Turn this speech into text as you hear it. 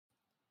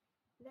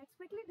Let's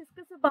quickly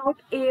discuss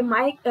about a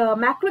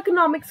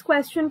macroeconomics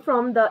question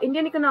from the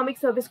Indian Economic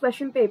Service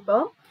question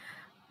paper.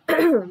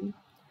 This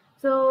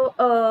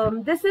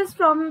is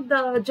from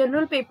the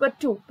general paper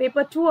 2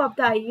 of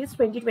the IES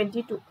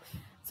 2022.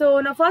 So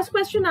now first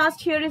question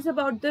asked here is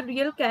about the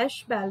real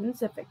cash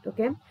balance effect.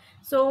 Okay,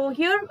 so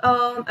here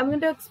I'm going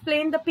to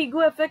explain the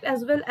Pigou effect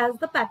as well as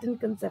the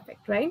Patinkin's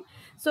effect, right?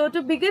 So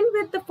to begin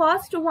with, the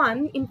first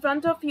one in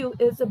front of you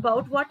is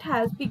about what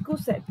has Pigou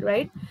said,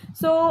 right?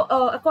 So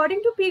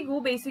according to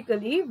Pigou,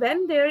 basically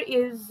when there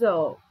is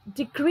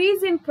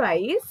decrease in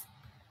price,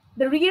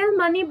 the real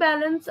money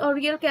balance or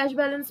real cash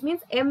balance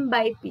means M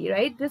by P,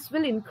 right? This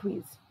will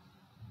increase.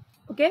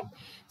 Okay,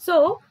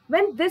 so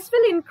when this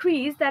will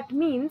increase, that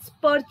means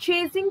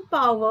purchasing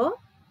power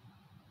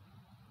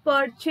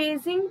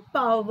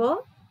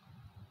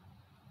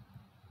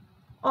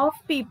of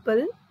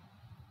people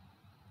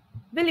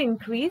will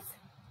increase.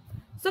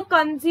 So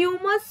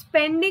consumer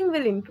spending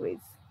will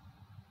increase.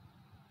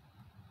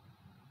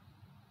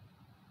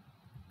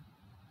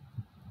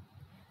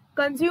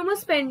 Consumer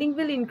spending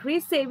will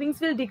increase,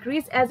 savings will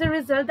decrease. As a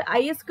result, the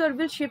IS curve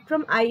will shift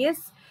from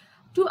IS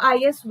to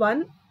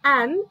IS1,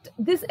 and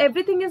this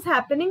everything is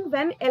happening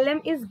when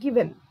LM is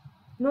given,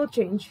 no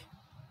change.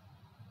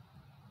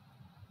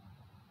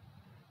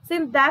 So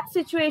in that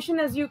situation,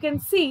 as you can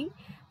see,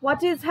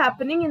 what is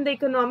happening in the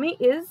economy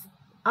is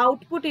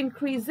output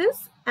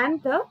increases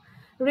and the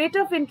rate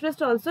of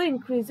interest also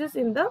increases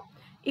in the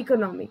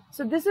economy.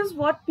 So this is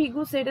what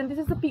Pigou said, and this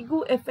is the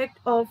Pigou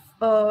effect of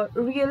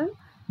real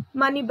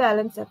money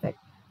balance effect.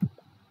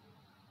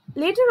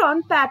 Later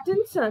on,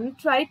 Pattinson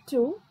tried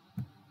to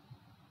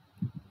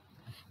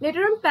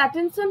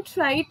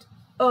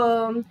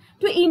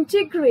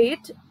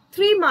integrate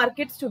three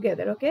markets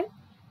together. Okay,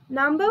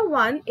 number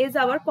one is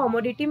our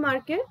commodity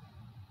market,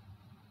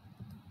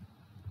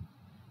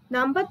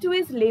 number two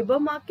is labor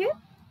market,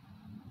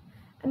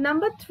 and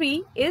number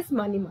three is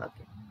money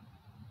market.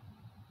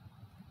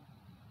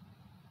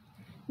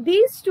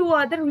 These two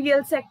are the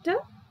real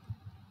sector,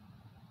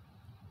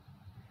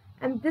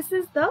 and this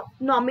is the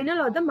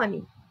nominal or the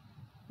money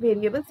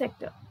variable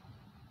sector.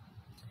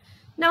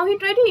 Now he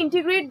tried to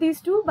integrate these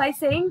two by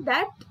saying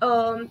that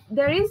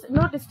there is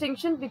no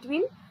distinction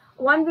between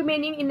one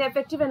remaining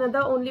ineffective,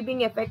 another only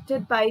being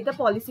affected by the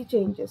policy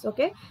changes.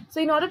 Okay, so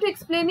in order to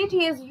explain it,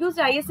 he has used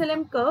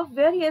ISLM curve,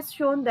 where he has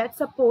shown that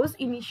suppose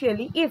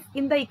initially if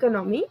in the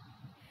economy,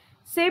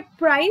 say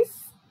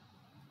price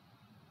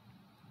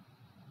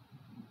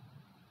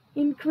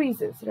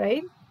increases,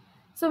 right?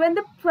 So when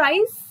the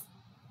price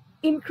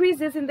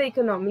increases in the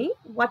economy,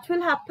 what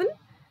will happen?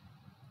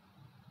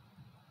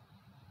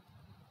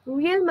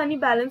 Real money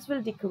balance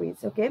will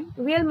decrease. Okay,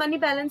 real money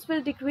balance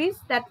will decrease.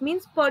 That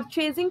means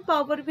purchasing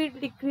power will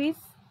decrease.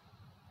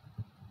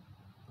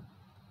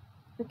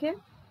 Okay,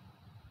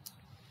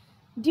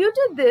 due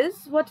to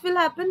this, what will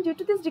happen? Due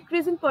to this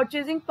decrease in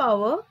purchasing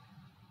power,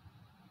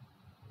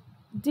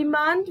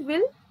 demand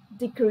will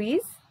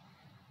decrease.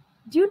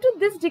 Due to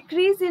this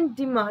decrease in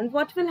demand,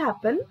 what will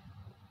happen?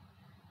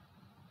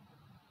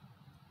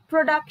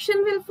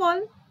 Production will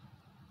fall.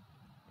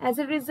 As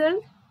a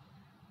result,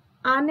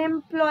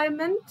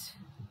 unemployment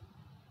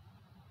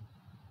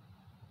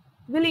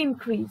will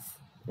increase,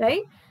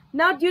 right?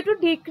 Now, due to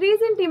decrease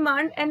in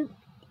demand and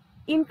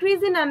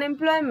increase in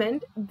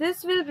unemployment,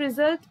 this will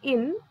result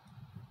in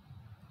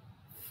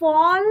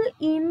fall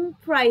in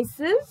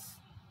prices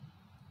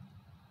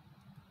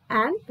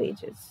and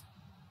wages,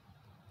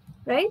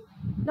 right?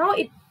 Now,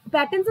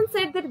 Pattinson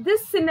said that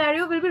this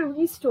scenario will be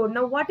restored.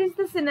 Now, what is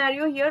the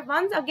scenario here?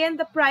 Once again,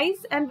 the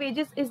price and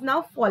wages is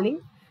now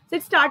falling. So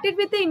it started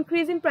with the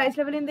increase in price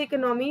level in the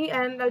economy,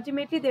 and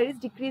ultimately there is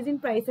decrease in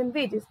price and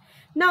wages.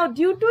 Now,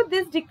 due to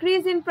this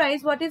decrease in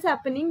price, what is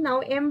happening? Now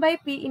M by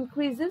P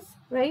increases,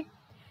 right?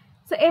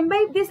 So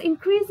this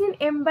increase in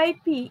M by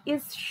P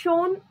is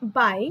shown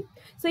by,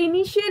 so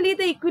initially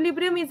the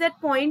equilibrium is at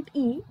point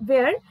E,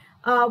 where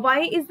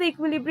Y is the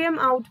equilibrium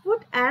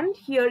output and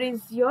here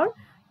is your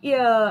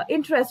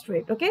interest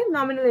rate, okay,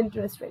 nominal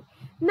interest rate.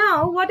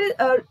 Now what is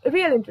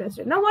real interest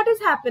rate? Now what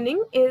is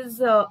happening is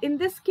in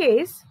this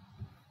case,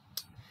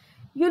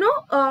 you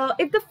know,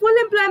 if the full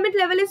employment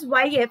level is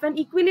YF and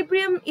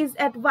equilibrium is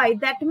at Y,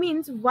 that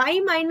means Y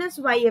minus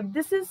YF,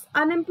 this is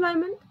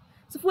unemployment.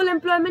 So full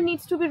employment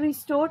needs to be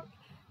restored.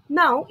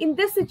 Now in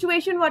this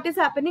situation, what is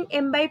happening?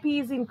 M by P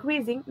is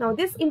increasing. Now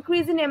this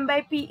increase in M by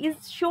P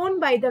is shown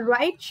by the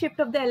right shift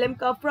of the LM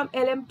curve from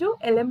LM to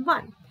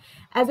LM1.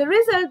 As a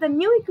result, the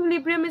new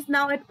equilibrium is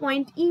now at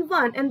point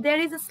E1 and there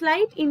is a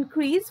slight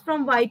increase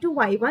from Y to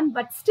Y1,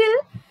 but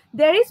still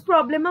there is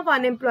problem of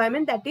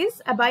unemployment, that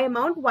is by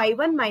amount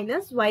Y1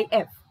 minus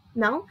YF.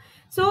 Now,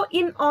 so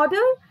in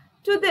order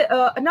to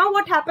the, now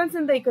what happens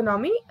in the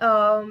economy?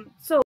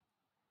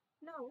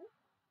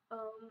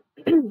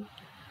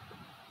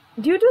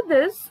 Due to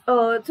this,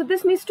 so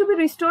this needs to be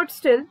restored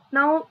still.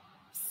 Now,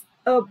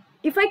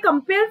 if I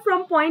compare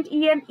from point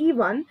E and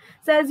E1,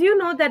 so as you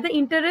know that the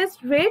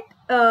interest rate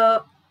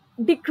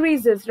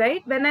decreases,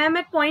 right? When I am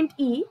at point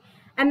E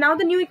and now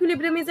the new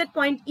equilibrium is at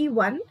point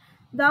E1.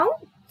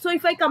 Now, So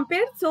if I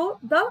compare, so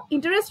the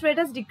interest rate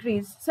has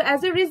decreased. So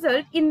as a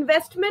result,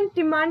 investment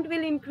demand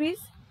will increase.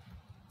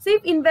 So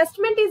if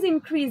investment is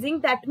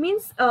increasing, that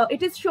means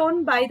it is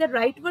shown by the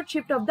rightward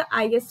shift of the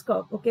IS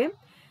curve. Okay.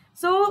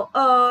 So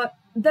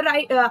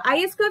the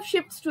IS curve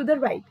shifts to the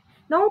right.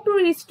 Now to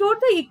restore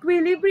the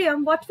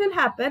equilibrium, what will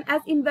happen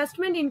as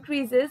investment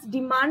increases,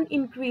 demand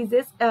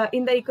increases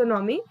in the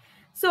economy.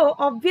 So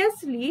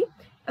obviously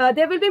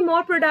there will be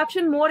more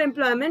production, more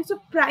employment. So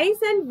price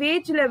and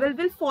wage level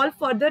will fall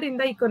further in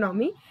the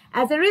economy.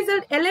 As a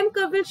result, LM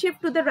curve will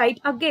shift to the right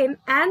again,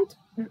 and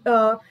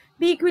the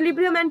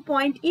equilibrium and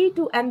point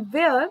E2, and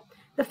where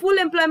the full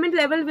employment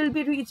level will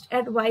be reached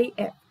at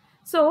YF.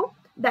 So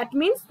that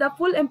means the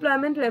full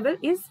employment level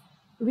is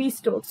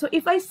restored. So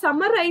if I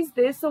summarize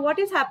this, so what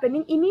is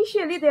happening?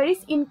 Initially there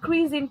is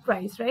increase in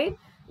price, right?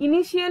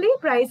 Initially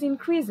price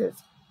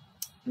increases.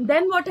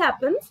 Then what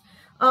happens?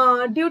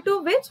 Due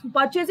to which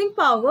purchasing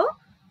power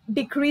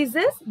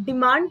decreases,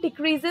 demand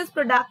decreases,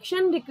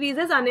 production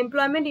decreases,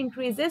 unemployment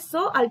increases.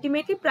 So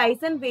ultimately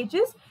price and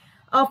wages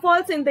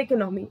falls in the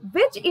economy,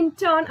 which in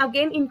turn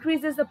again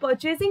increases the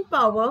purchasing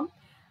power,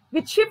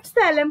 which shifts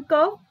the LM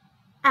curve,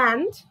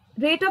 and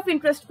rate of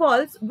interest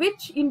falls,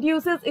 which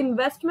induces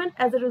investment.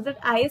 As a result,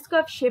 IS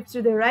curve shifts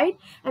to the right,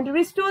 and to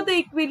restore the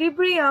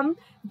equilibrium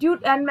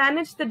and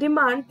manage the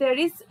demand, there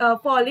is a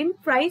fall in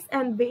price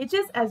and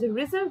wages. As a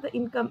result,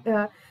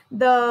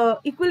 the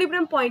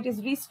equilibrium point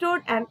is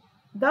restored and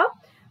the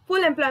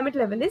full employment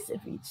level is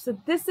reached. So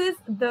this is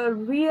the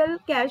real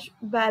cash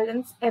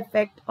balance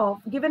effect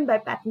given by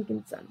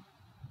Patton-Kinston.